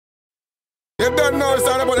You don't know it's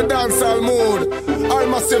all about the dancehall mood. All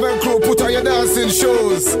massive and crew, put on your dancing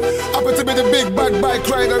shoes. Happen to be the big bad bike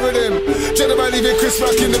Ryda Riddim. Giddimani leaving Chris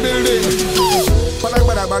Rock in the building. But I'm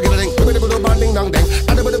gonna bag it, give me the good ding dong ding.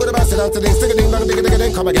 And the good bass down to ding, stick a ding dong, dig a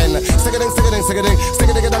ding, come again. Stick a ding, stick a ding, stick a ding, stick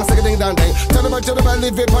a ding dong, stick a ding dong ding. Tell them about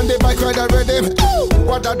leave it on the bike Ryda Riddim.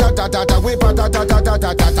 Wadadada, we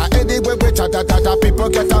badadada, anyway we chadadada, people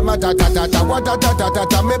get a madadada.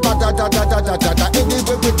 Wadadada, me badadada,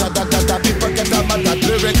 anyway we chadadada, people get a madadada.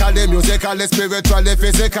 Lyrically, musically, spiritually,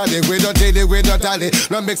 physically, we don't daily, we don't dally.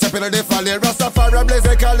 No mix up in the valley, Rastafari,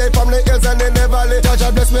 blazically, from the hills and in the valley. Judge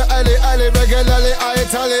bless me, highly, regularly, I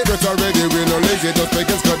tally. But already we no lazy, those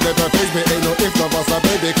figures could never face me. Ain't no if no boss a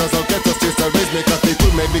baby, cause I'll get us just to raise me. Cause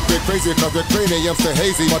people make me get crazy, cause we're craniums to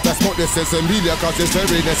hazy. But I smoke this sensibilia, cause it's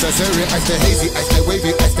very necessary. I stay hazy, I stay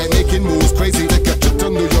wavy, I stay making moves crazy. They get you to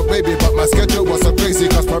New York, baby, but my schedule was so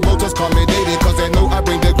crazy. Cause promoters call me lady, cause they know I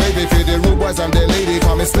bring the gravy. For the rude boys, I'm the lady.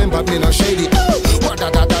 Call me slim, but me no shady.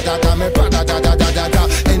 Wadadada, me badadada.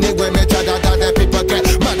 Anyway, me chadada, people get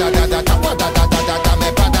madadada. Wadadada, me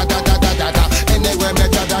badadada. Anyway, me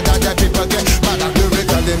chadada, people get madadada.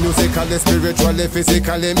 Musically, spiritually,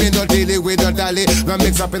 physically, me no dealing with no dally. No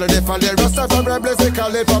mix up in the valley, Rastafari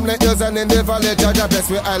blazically, from the hills and in the valley. Jaja bless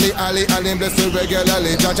me, Ali, bless me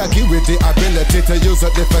regularly. Jaja give with the ability to use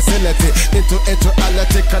up the facility. Into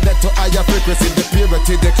actuality, connect to higher frequency, the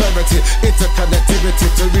purity, the clarity, interconnectivity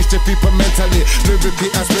to reach the people mentally, lyrically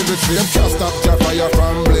and spiritually. Them can't stop your fire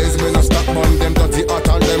from blaze. Me no stop on them dirty art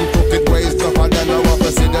on them crooked ways. Drop on them, I want to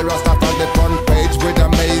see the Rastafari on the front page with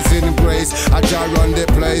amazing grace. I jar on the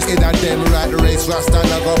place in a them rat race. Rasta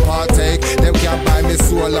I go partake. Them can't buy me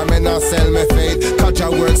soul, I may not sell me fate. Culture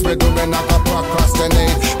works me do me not go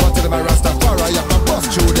procrastinate. But to them a Rastafari, I can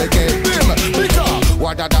bust through the gate. Bim, because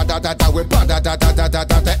wadadada, we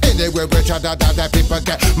badadada. Anyway we chadada, people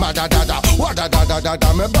get madadada.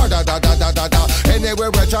 Wadadada, me badadada. Anyway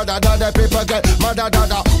we chadada, people get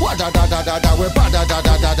madadada. Wadadada, we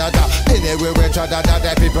badadada. Anyway we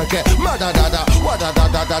chadada, people get madadada.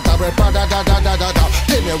 Wadadada, we badadada.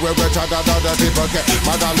 Anyway we chadada, people get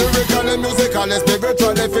madadada. Lyrically, musically,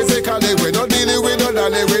 spiritually, physically, we don't deal, we don't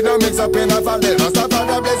dally, we don't mix up in a valley.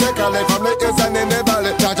 Rastafari blazically, from the hills and in the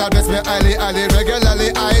valley. Jaja bless me, highly,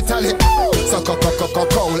 regularly, I tally. So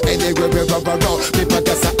cold, anyway we rub around. People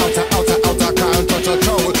get a outer, can't touch a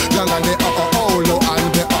toe. Young and the low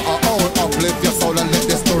and the uplift your soul and let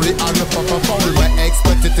the story on the proper phone. We're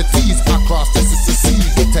expected to tease across the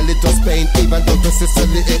seas. Italy to Spain, even though to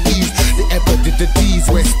Sicily it ease. The Emperor did the D's,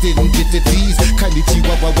 West Indian did the D's.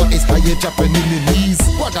 Konnichiwa, what is by Japanese?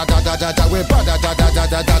 Wadadada, we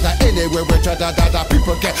badadada. Anyway we chadada,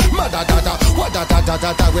 people get madadada.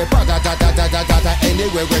 Wadadada, we badadada.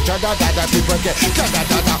 Anyway we chadada, people get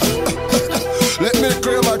chadada. Let me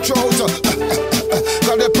clear my throat.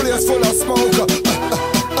 Got the place full of smoke.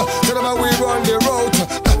 Tell them how we run the road.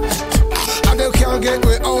 And they can't get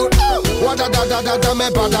me out. Wadadada, me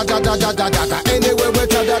badadada. Anyway we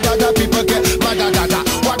chadada, people get madadada.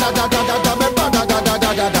 Wadadada, me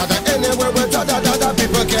badadada. Anyway we chadada,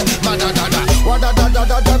 people get madadada.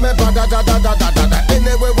 Wadadada, me badadada.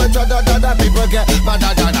 Anyway we chadada, people get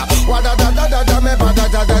madadada. Wadadada, me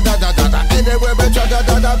badadada. Anyway we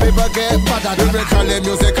chadada, people get madadada. Lyrically,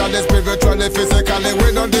 musically, spiritually, physically, we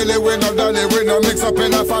don't deal, we don't dally, we don't mix up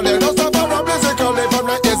in a valley. No suffer physically from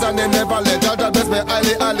the hills and in the valley. Jaja bless me,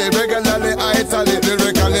 highly, regularly, I tally.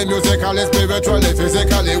 Lyrically, musically, spiritually,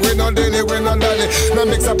 physically, we don't deal, we don't dally, no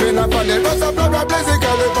mix up in a valley. No suffer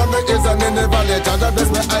physically from the hills and in the valley. Jaja bless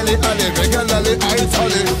me, highly, regularly, I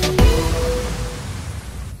tally.